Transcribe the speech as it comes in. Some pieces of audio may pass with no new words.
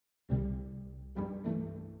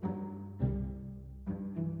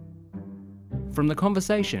From The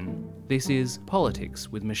Conversation, this is Politics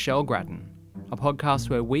with Michelle Grattan, a podcast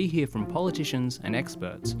where we hear from politicians and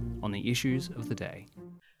experts on the issues of the day.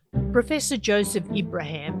 Professor Joseph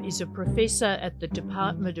Ibrahim is a professor at the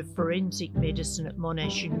Department of Forensic Medicine at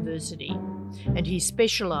Monash University, and he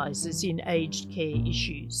specialises in aged care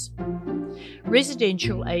issues.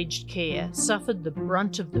 Residential aged care suffered the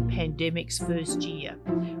brunt of the pandemic's first year,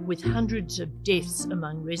 with hundreds of deaths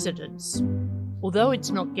among residents. Although it's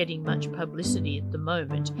not getting much publicity at the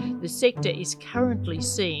moment, the sector is currently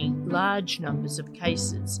seeing large numbers of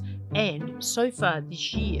cases and, so far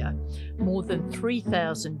this year, more than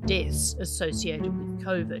 3,000 deaths associated with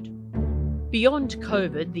COVID. Beyond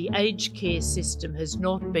COVID, the aged care system has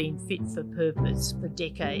not been fit for purpose for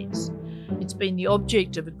decades. It's been the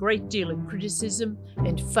object of a great deal of criticism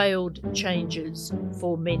and failed changes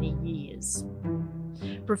for many years.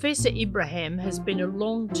 Professor Ibrahim has been a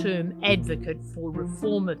long-term advocate for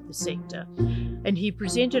reform of the sector, and he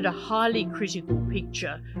presented a highly critical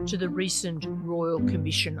picture to the recent Royal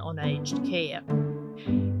Commission on Aged Care.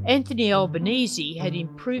 Anthony Albanese had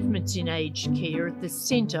improvements in aged care at the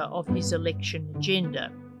centre of his election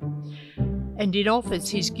agenda. And in office,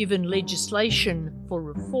 he's given legislation for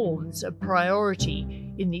reforms a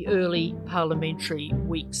priority in the early parliamentary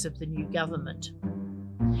weeks of the new government.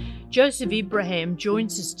 Joseph Ibrahim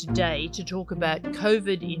joins us today to talk about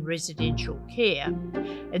COVID in residential care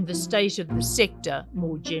and the state of the sector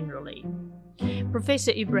more generally.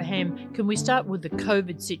 Professor Ibrahim, can we start with the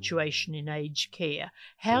COVID situation in aged care?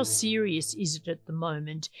 How serious is it at the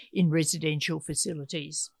moment in residential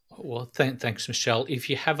facilities? Well, thanks, Michelle. If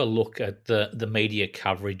you have a look at the media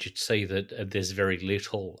coverage, you'd see that there's very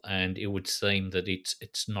little, and it would seem that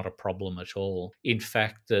it's not a problem at all. In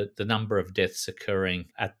fact, the number of deaths occurring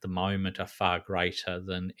at the moment are far greater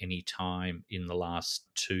than any time in the last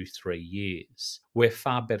 2-3 years. We're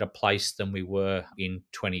far better placed than we were in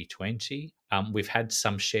 2020. We've had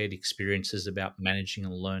some shared experiences about managing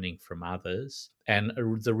and learning from others, and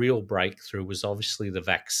the real breakthrough was obviously the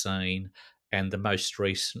vaccine. And the most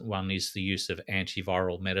recent one is the use of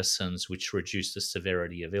antiviral medicines, which reduce the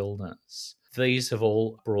severity of illness. These have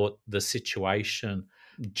all brought the situation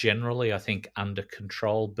generally, I think, under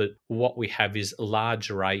control. But what we have is large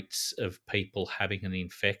rates of people having an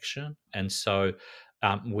infection. And so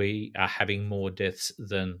we are having more deaths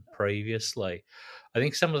than previously. I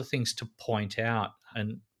think some of the things to point out,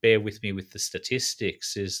 and bear with me with the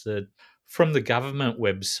statistics, is that from the government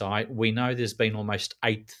website, we know there's been almost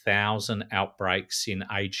 8,000 outbreaks in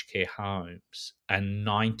aged care homes and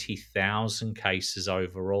 90,000 cases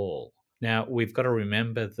overall. Now, we've got to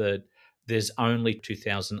remember that there's only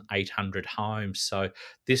 2,800 homes, so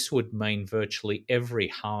this would mean virtually every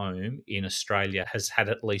home in Australia has had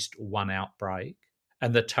at least one outbreak.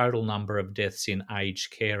 And the total number of deaths in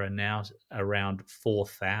aged care are now around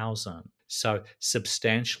 4,000. So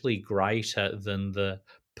substantially greater than the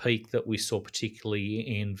peak that we saw particularly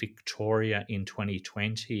in Victoria in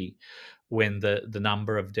 2020, when the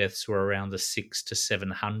number of deaths were around the 600 to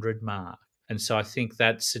 700 mark. And so I think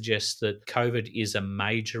that suggests that COVID is a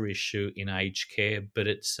major issue in aged care, but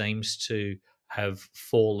it seems to have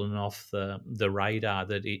fallen off the radar,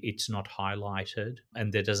 that it's not highlighted,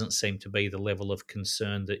 and there doesn't seem to be the level of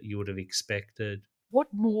concern that you would have expected. What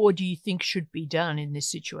more do you think should be done in this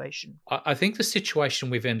situation? I think the situation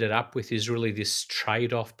we've ended up with is really this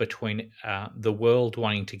trade-off between the world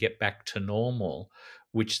wanting to get back to normal,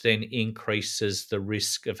 which then increases the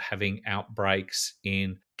risk of having outbreaks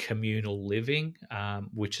in communal living,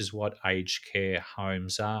 which is what aged care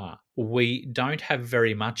homes are. We don't have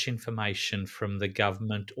very much information from the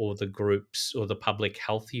government or the groups or the public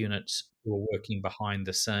health units who are working behind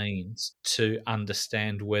the scenes to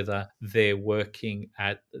understand whether they're working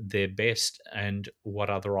at their best and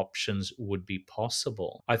what other options would be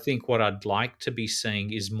possible. I think what I'd like to be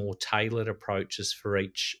seeing is more tailored approaches for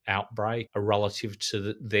each outbreak relative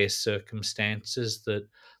to their circumstances, that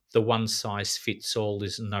the one-size-fits-all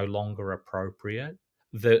is no longer appropriate,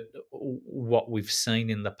 that what we've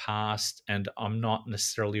seen in the past, and I'm not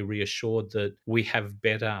necessarily reassured that we have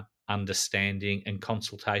better understanding and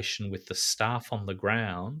consultation with the staff on the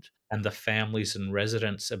ground and the families and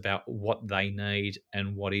residents about what they need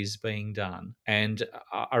and what is being done. And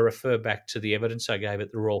I refer back to the evidence I gave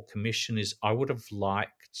at the Royal Commission. Is I would have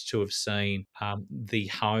liked to have seen the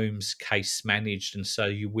homes case managed, and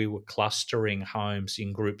so we were clustering homes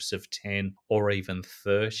in groups of 10 or even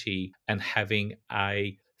 30 and having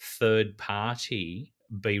a third party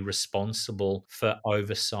be responsible for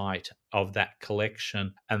oversight of that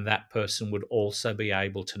collection, and that person would also be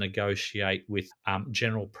able to negotiate with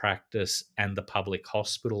general practice and the public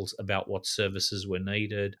hospitals about what services were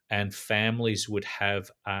needed, and families would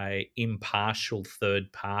have a impartial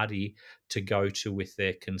third party to go to with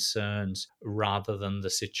their concerns rather than the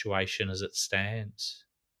situation as it stands.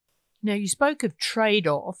 Now, you spoke of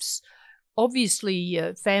trade-offs. Obviously,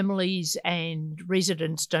 families and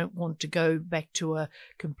residents don't want to go back to a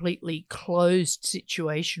completely closed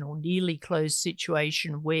situation or nearly closed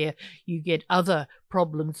situation where you get other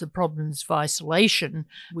problems, the problems of isolation,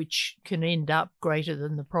 which can end up greater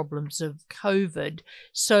than the problems of COVID.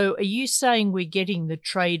 So are you saying we're getting the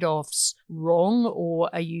trade-offs wrong, or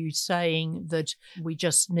are you saying that we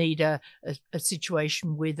just need a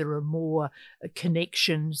situation where there are more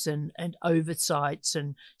connections and oversights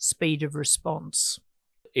and speed of response?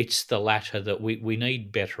 It's the latter, that we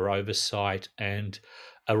need better oversight and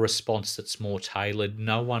a response that's more tailored.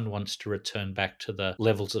 No one wants to return back to the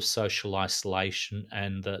levels of social isolation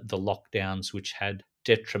and the lockdowns, which had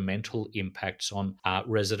detrimental impacts on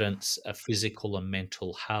residents' physical and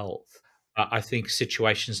mental health. I think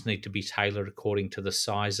situations need to be tailored according to the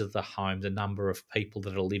size of the home, the number of people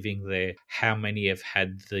that are living there, how many have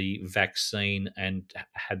had the vaccine and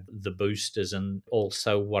had the boosters, and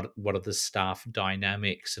also what are the staff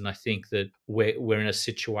dynamics. And I think that we're in a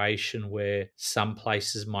situation where some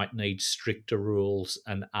places might need stricter rules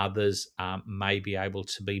and others may be able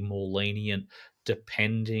to be more lenient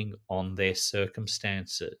depending on their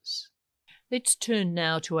circumstances. Let's turn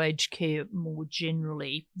now to aged care more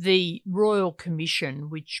generally. The Royal Commission,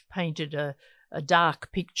 which painted a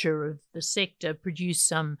dark picture of the sector, produced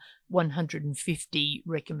some 150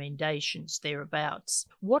 recommendations thereabouts.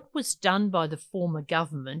 What was done by the former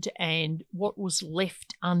government and what was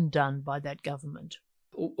left undone by that government?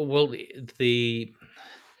 Well,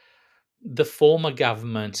 the former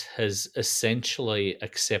government has essentially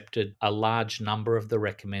accepted a large number of the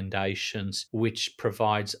recommendations, which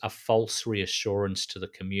provides a false reassurance to the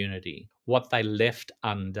community. What they left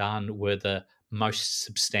undone were the most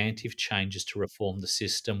substantive changes to reform the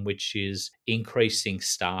system, which is increasing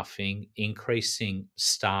staffing, increasing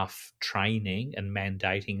staff training and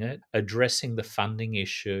mandating it, addressing the funding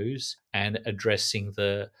issues, and addressing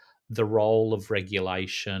the role of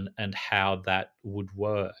regulation and how that would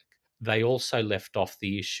work. They also left off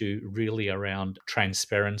the issue really around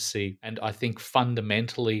transparency. And I think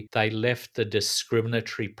fundamentally, they left the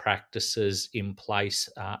discriminatory practices in place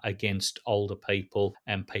against older people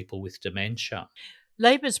and people with dementia.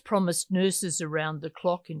 Labor's promised nurses around the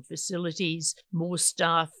clock in facilities, more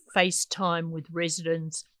staff, face time with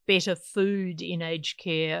residents, better food in aged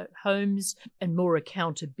care homes, and more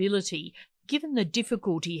accountability. Given the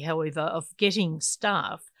difficulty, however, of getting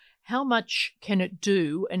staff, how much can it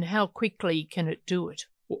do and how quickly can it do it?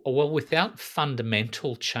 Well, without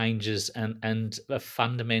fundamental changes and a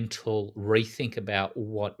fundamental rethink about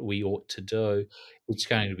what we ought to do, it's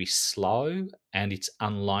going to be slow and it's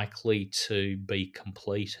unlikely to be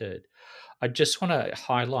completed. I just want to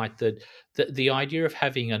highlight that the idea of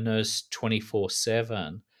having a nurse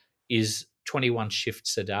 24/7 is 21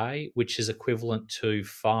 shifts a day, which is equivalent to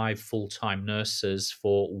 5 full-time nurses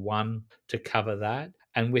for one to cover that.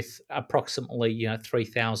 And with approximately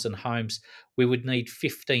 3,000 homes, we would need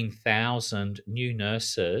 15,000 new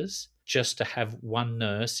nurses just to have one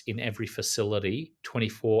nurse in every facility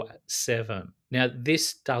 24/7. Now,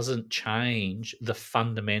 this doesn't change the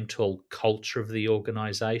fundamental culture of the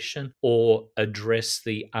organisation or address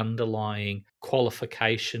the underlying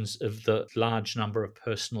qualifications of the large number of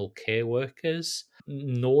personal care workers,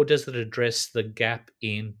 nor does it address the gap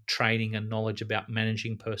in training and knowledge about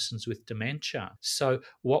managing persons with dementia. So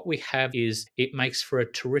what we have is, it makes for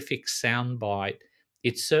a terrific soundbite.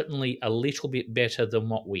 It's certainly a little bit better than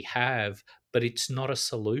what we have, but it's not a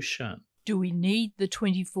solution. Do we need the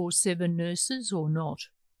 24/7 nurses or not?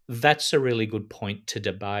 That's a really good point to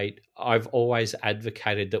debate. I've always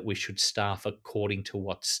advocated that we should staff according to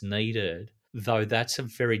what's needed, though that's a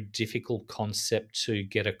very difficult concept to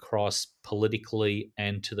get across politically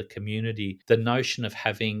and to the community. The notion of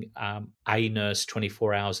having a nurse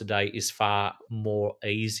 24 hours a day is far more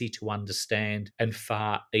easy to understand and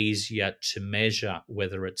far easier to measure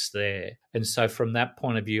whether it's there. And so from that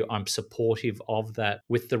point of view, I'm supportive of that,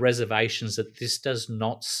 with the reservations that this does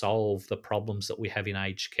not solve the problems that we have in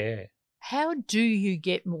aged care. How do you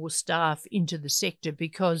get more staff into the sector?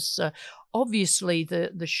 Because obviously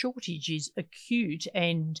the shortage is acute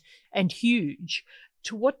and huge.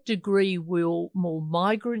 To what degree will more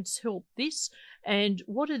migrants help this? And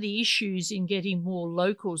what are the issues in getting more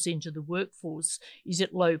locals into the workforce? Is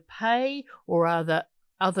it low pay, or are there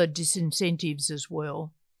other disincentives as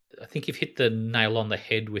well? I think you've hit the nail on the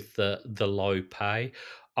head with the low pay.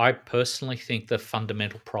 I personally think the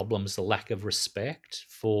fundamental problem is the lack of respect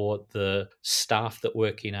for the staff that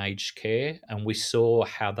work in aged care, and we saw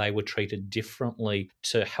how they were treated differently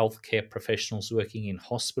to healthcare professionals working in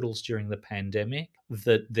hospitals during the pandemic.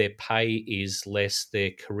 That their pay is less,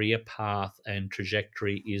 their career path and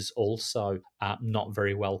trajectory is also not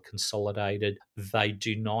very well consolidated. They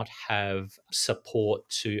do not have support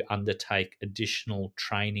to undertake additional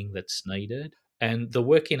training that's needed. And the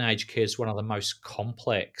work in aged care is one of the most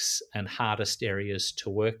complex and hardest areas to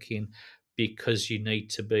work in because you need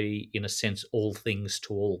to be, in a sense, all things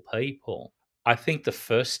to all people. I think the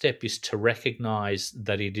first step is to recognize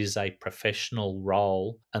that it is a professional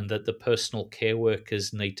role and that the personal care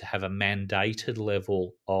workers need to have a mandated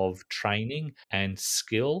level of training and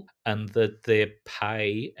skill, and that their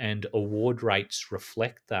pay and award rates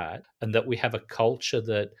reflect that, and that we have a culture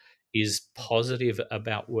that is positive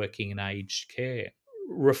about working in aged care.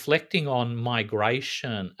 Reflecting on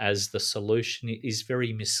migration as the solution is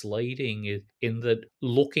very misleading in that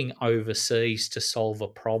looking overseas to solve a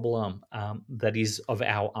problem that is of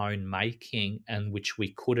our own making and which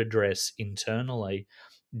we could address internally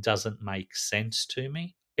doesn't make sense to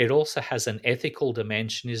me. It also has an ethical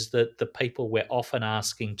dimension, is that the people we're often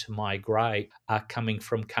asking to migrate are coming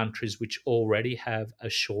from countries which already have a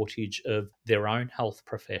shortage of their own health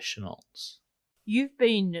professionals. You've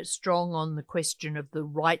been strong on the question of the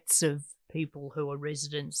rights of people who are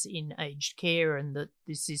residents in aged care, and that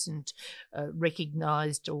this isn't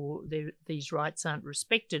recognised, or these rights aren't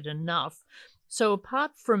respected enough. So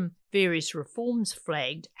apart from various reforms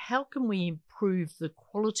flagged, how can we improve the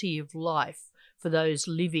quality of life for those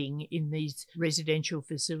living in these residential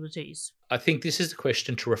facilities? I think this is a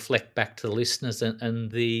question to reflect back to the listeners,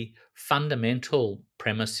 and the fundamental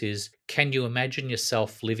premise is, can you imagine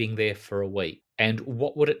yourself living there for a week? And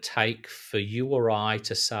what would it take for you or I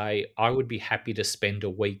to say, I would be happy to spend a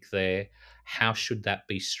week there? How should that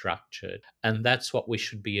be structured? And that's what we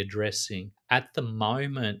should be addressing. At the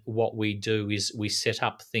moment, what we do is we set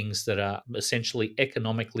up things that are essentially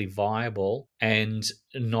economically viable and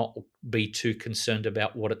not be too concerned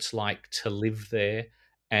about what it's like to live there,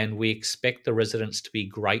 and we expect the residents to be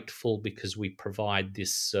grateful because we provide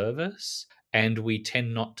this service. And we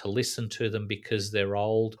tend not to listen to them because they're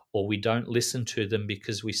old, or we don't listen to them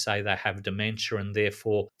because we say they have dementia and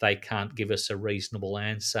therefore they can't give us a reasonable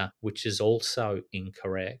answer, which is also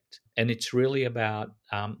incorrect. And it's really about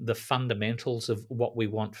the fundamentals of what we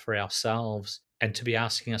want for ourselves, and to be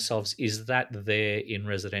asking ourselves, is that there in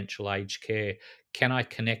residential aged care? Can I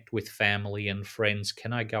connect with family and friends?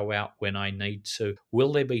 Can I go out when I need to?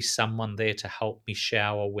 Will there be someone there to help me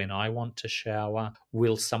shower when I want to shower?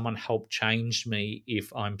 Will someone help change me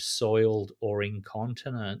if I'm soiled or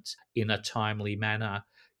incontinent in a timely manner?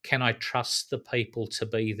 Can I trust the people to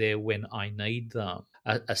be there when I need them?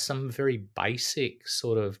 Are some very basic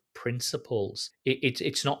sort of principles.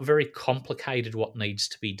 It's not very complicated what needs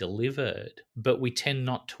to be delivered, but we tend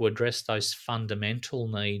not to address those fundamental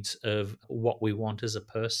needs of what we want as a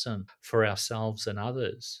person for ourselves and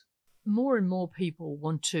others. More and more people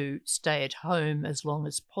want to stay at home as long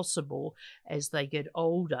as possible as they get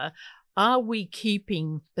older. Are we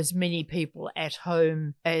keeping as many people at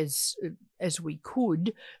home as we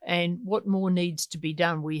could, and what more needs to be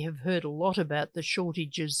done? We have heard a lot about the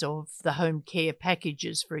shortages of the home care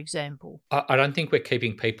packages, for example. I don't think we're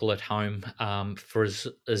keeping people at home for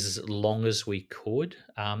as long as we could.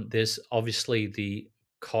 There's obviously the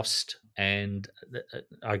cost and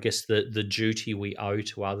I guess the duty we owe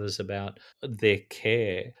to others about their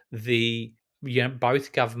care.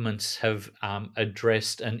 Both governments have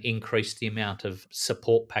addressed and increased the amount of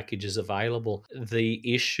support packages available. The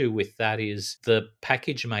issue with that is the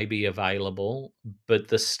package may be available, but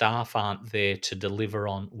the staff aren't there to deliver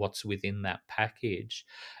on what's within that package.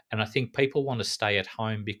 And I think people want to stay at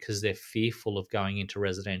home because they're fearful of going into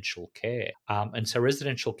residential care. And so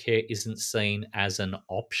residential care isn't seen as an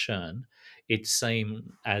option, it's seen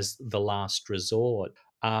as the last resort.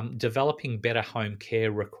 Developing better home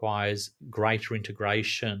care requires greater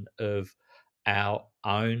integration of our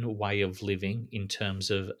own way of living in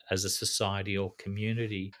terms of as a society or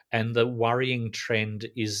community. And the worrying trend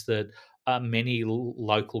is that many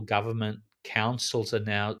local government councils are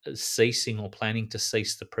now ceasing or planning to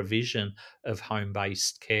cease the provision of home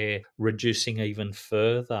based care, reducing even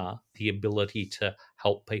further the ability to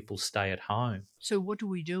help people stay at home. So, what do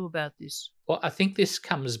we do about this? Well, I think this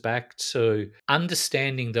comes back to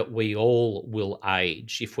understanding that we all will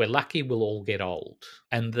age. If we're lucky, we'll all get old.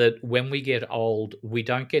 And that when we get old, we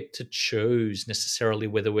don't get to choose necessarily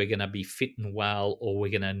whether we're going to be fit and well or we're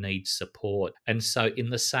going to need support. And so, in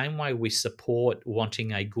the same way we support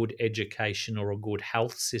wanting a good education or a good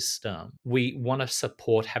health system, we want to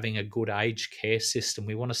support having a good aged care system.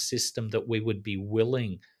 We want a system that we would be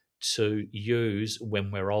willing to use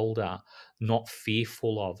when we're older, not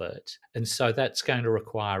fearful of it. And so that's going to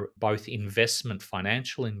require both investment,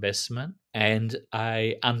 financial investment, and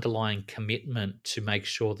a underlying commitment to make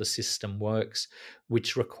sure the system works,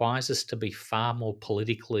 which requires us to be far more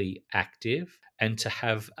politically active and to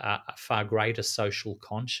have a far greater social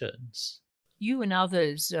conscience. You and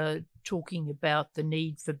others are talking about the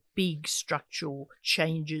need for big structural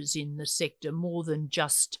changes in the sector more than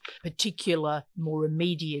just particular, more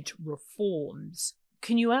immediate reforms.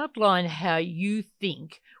 Can you outline how you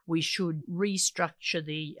think we should restructure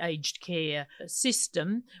the aged care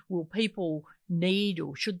system? Will people need,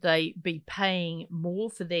 or should they be paying more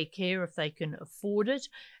for their care if they can afford it?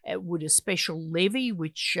 Would a special levy,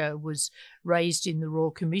 which was raised in the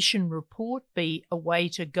Royal Commission report, be a way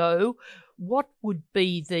to go? What would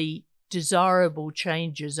be the desirable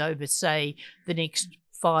changes over, say, the next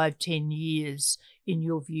 5-10 years, in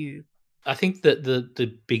your view? I think that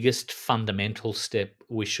the biggest fundamental step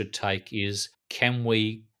we should take is, can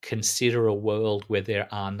we consider a world where there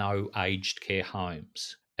are no aged care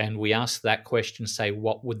homes? And we ask that question, say,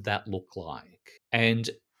 what would that look like? And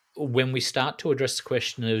when we start to address the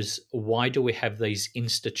question is, why do we have these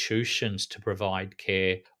institutions to provide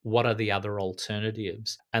care? What are the other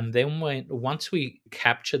alternatives? And then once we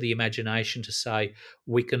capture the imagination to say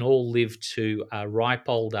we can all live to a ripe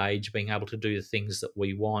old age being able to do the things that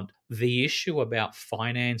we want, the issue about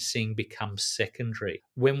financing becomes secondary.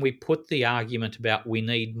 When we put the argument about we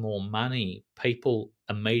need more money, people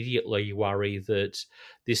immediately worry that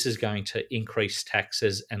this is going to increase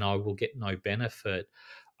taxes and I will get no benefit.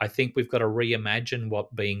 I think we've got to reimagine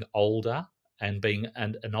what being older and being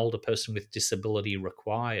an older person with disability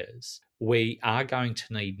requires. We are going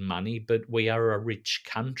to need money, but we are a rich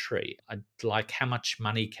country. Like, how much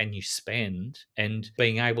money can you spend? And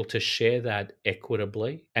being able to share that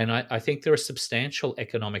equitably. And I think there are substantial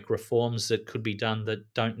economic reforms that could be done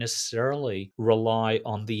that don't necessarily rely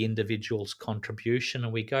on the individual's contribution.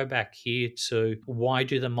 And we go back here to, why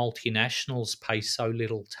do the multinationals pay so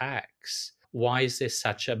little tax? Why is there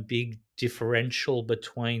such a big differential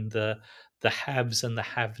between the haves and the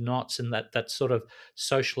have-nots, and that sort of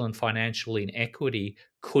social and financial inequity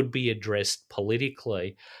could be addressed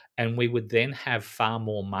politically, and we would then have far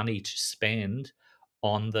more money to spend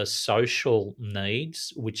on the social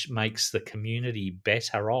needs, which makes the community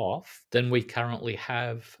better off than we currently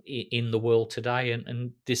have in the world today.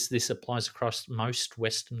 And this applies across most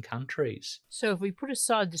Western countries. So if we put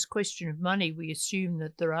aside this question of money, we assume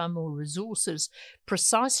that there are more resources.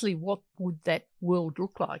 Precisely what would that world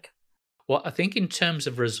look like? Well, I think in terms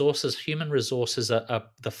of resources, human resources are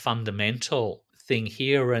the fundamental thing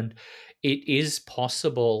here. And it is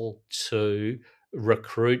possible to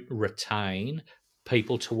recruit, retain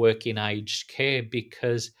people to work in aged care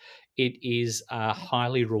because it is a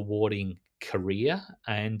highly rewarding career,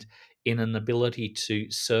 and in an ability to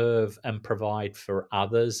serve and provide for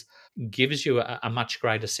others gives you a much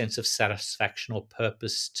greater sense of satisfaction or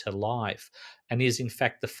purpose to life, and is in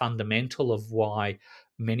fact the fundamental of why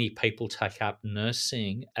many people take up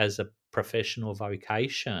nursing as a professional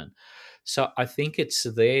vocation. So I think it's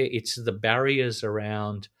the barriers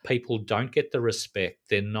around people don't get the respect.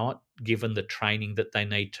 They're not given the training that they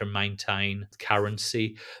need to maintain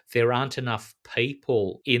currency. There aren't enough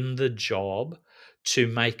people in the job to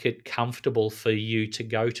make it comfortable for you to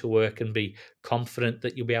go to work and be confident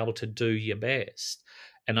that you'll be able to do your best.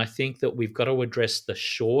 And I think that we've got to address the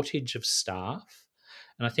shortage of staff.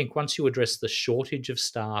 And I think once you address the shortage of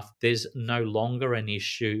staff, there's no longer an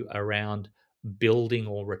issue around building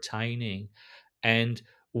or retaining. And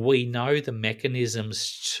we know the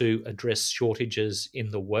mechanisms to address shortages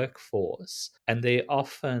in the workforce, and they're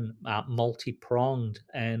often multi-pronged.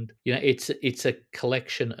 And it's a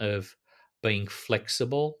collection of being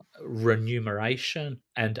flexible, remuneration,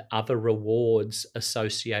 and other rewards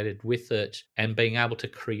associated with it, and being able to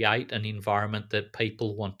create an environment that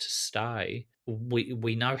people want to stay.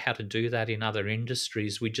 We know how to do that in other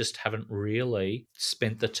industries. We just haven't really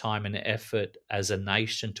spent the time and effort as a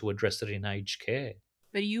nation to address it in aged care.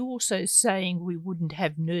 But are you also saying we wouldn't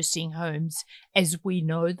have nursing homes as we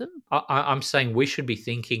know them? I'm saying we should be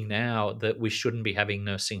thinking now that we shouldn't be having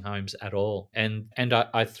nursing homes at all. And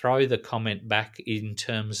I throw the comment back in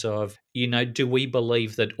terms of, do we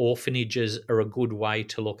believe that orphanages are a good way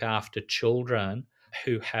to look after children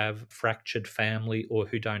who have fractured family or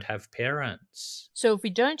who don't have parents? So if we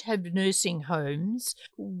don't have nursing homes,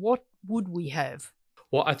 what would we have?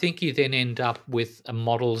 Well, I think you then end up with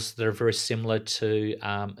models that are very similar to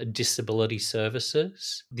disability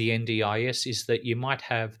services. The NDIS is that you might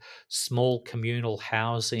have small communal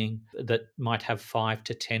housing that might have 5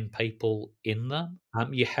 to 10 people in them.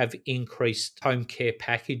 You have increased home care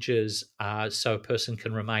packages so a person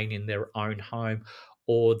can remain in their own home,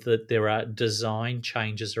 or that there are design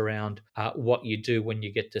changes around what you do when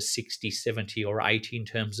you get to 60, 70, or 80 in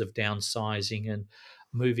terms of downsizing and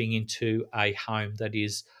moving into a home that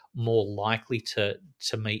is more likely to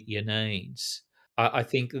meet your needs. I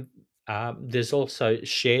think there's also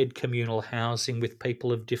shared communal housing with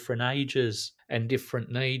people of different ages and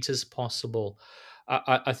different needs as possible.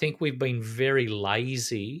 I think we've been very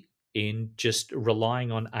lazy in just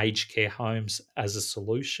relying on aged care homes as a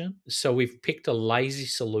solution. So we've picked a lazy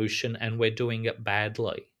solution and we're doing it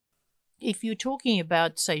badly. If you're talking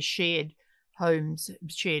about, say, shared homes,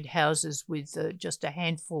 shared houses with just a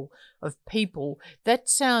handful of people, that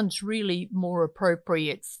sounds really more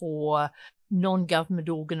appropriate for non-government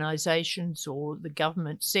organisations or the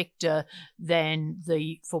government sector than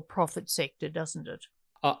the for-profit sector, doesn't it?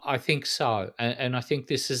 I think so, and I think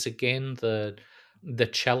this is again the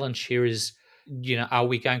challenge here is, are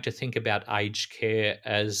we going to think about aged care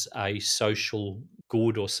as a social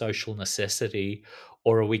good or social necessity,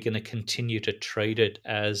 or are we going to continue to treat it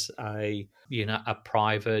as a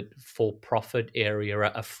private for-profit area,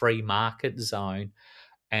 a free market zone?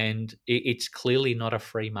 And it's clearly not a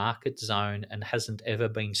free market zone and hasn't ever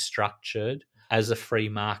been structured as a free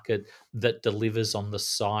market that delivers on the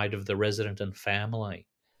side of the resident and family.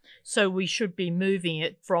 So we should be moving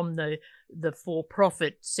it from the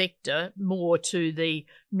for-profit sector more to the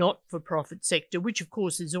not-for-profit sector, which of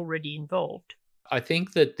course is already involved. I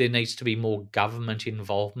think that there needs to be more government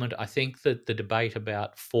involvement. I think that the debate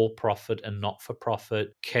about for profit and not for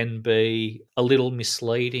profit can be a little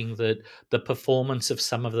misleading, that the performance of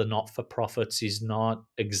some of the not for profits is not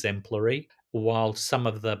exemplary, while some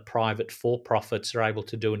of the private for profits are able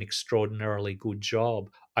to do an extraordinarily good job.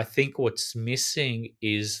 I think what's missing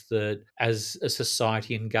is that as a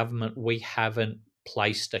society and government, we haven't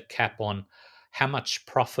placed a cap on how much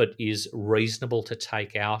profit is reasonable to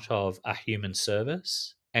take out of a human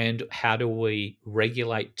service, and how do we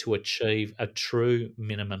regulate to achieve a true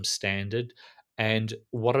minimum standard, and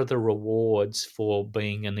what are the rewards for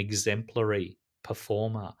being an exemplary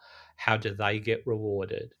performer? How do they get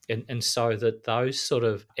rewarded? And so that those sort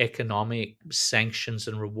of economic sanctions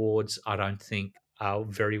and rewards, I don't think are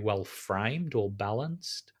very well framed or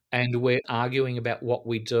balanced. And we're arguing about what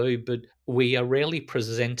we do, but we are rarely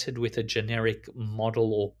presented with a generic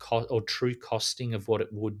model or true costing of what it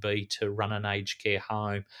would be to run an aged care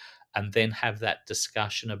home, and then have that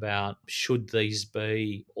discussion about should these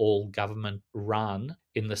be all government run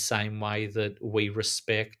in the same way that we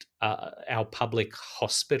respect our public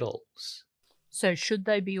hospitals. So should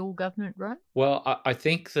they be all government run? Well, I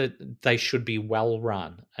think that they should be well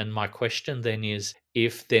run. And my question then is,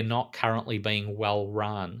 if they're not currently being well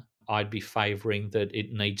run, I'd be favouring that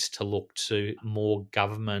it needs to look to more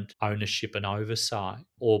government ownership and oversight,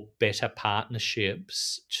 or better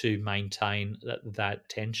partnerships to maintain that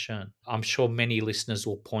tension. I'm sure many listeners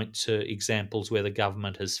will point to examples where the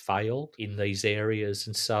government has failed in these areas.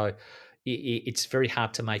 And so it's very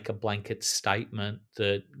hard to make a blanket statement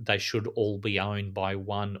that they should all be owned by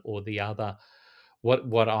one or the other.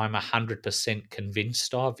 What I'm 100%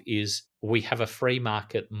 convinced of is we have a free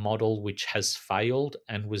market model which has failed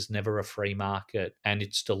and was never a free market, and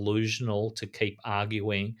it's delusional to keep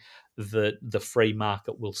arguing that the free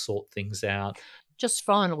market will sort things out. Just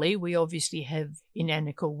finally, we obviously have in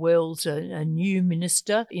Annika Wells a new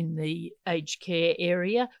minister in the aged care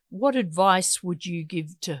area. What advice would you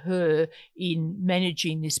give to her in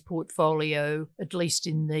managing this portfolio, at least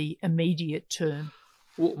in the immediate term?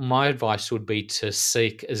 Well, my advice would be to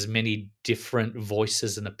seek as many different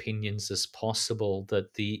voices and opinions as possible,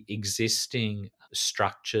 that the existing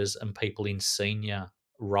structures and people in senior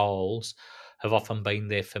roles have often been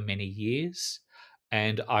there for many years.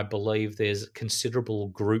 And I believe there's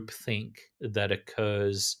considerable groupthink that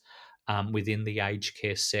occurs within the aged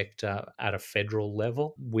care sector at a federal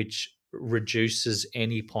level, which reduces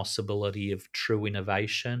any possibility of true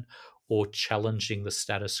innovation or challenging the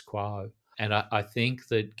status quo. And I think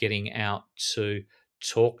that getting out to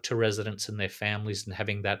talk to residents and their families, and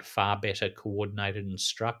having that far better coordinated and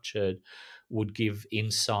structured would give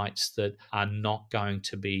insights that are not going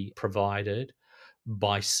to be provided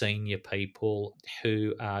by senior people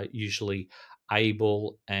who are usually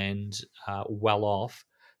able and well off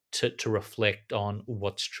to reflect on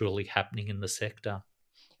what's truly happening in the sector.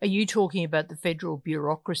 Are you talking about the federal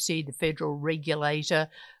bureaucracy, the federal regulator?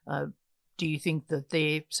 Do you think that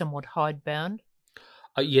they're somewhat hidebound?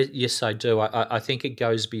 Yes, I do. I think it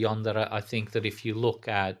goes beyond that. I think that if you look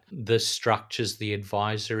at the structures, the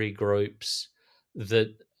advisory groups,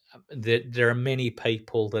 that there are many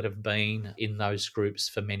people that have been in those groups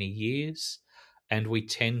for many years, and we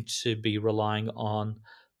tend to be relying on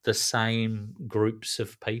the same groups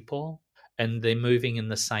of people, and they're moving in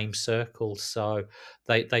the same circles, so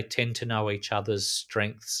they tend to know each other's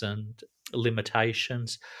strengths and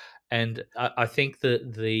limitations. And I think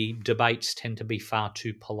that the debates tend to be far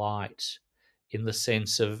too polite, in the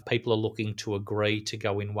sense of people are looking to agree to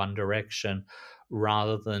go in one direction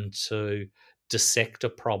rather than to dissect a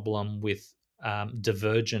problem with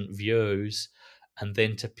divergent views and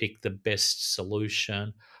then to pick the best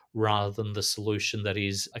solution rather than the solution that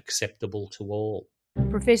is acceptable to all.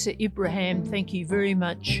 Professor Ibrahim, thank you very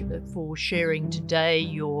much for sharing today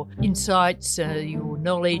your insights, your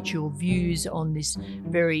knowledge, your views on this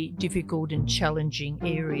very difficult and challenging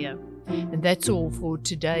area. And that's all for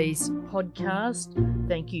today's podcast.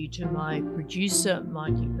 Thank you to my producer,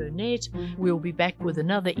 Mikey Burnett. We'll be back with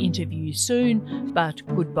another interview soon, but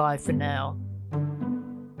goodbye for now.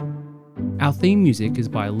 Our theme music is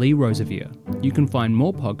by Lee Rosevier. You can find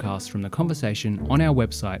more podcasts from The Conversation on our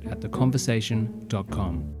website at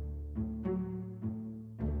theconversation.com.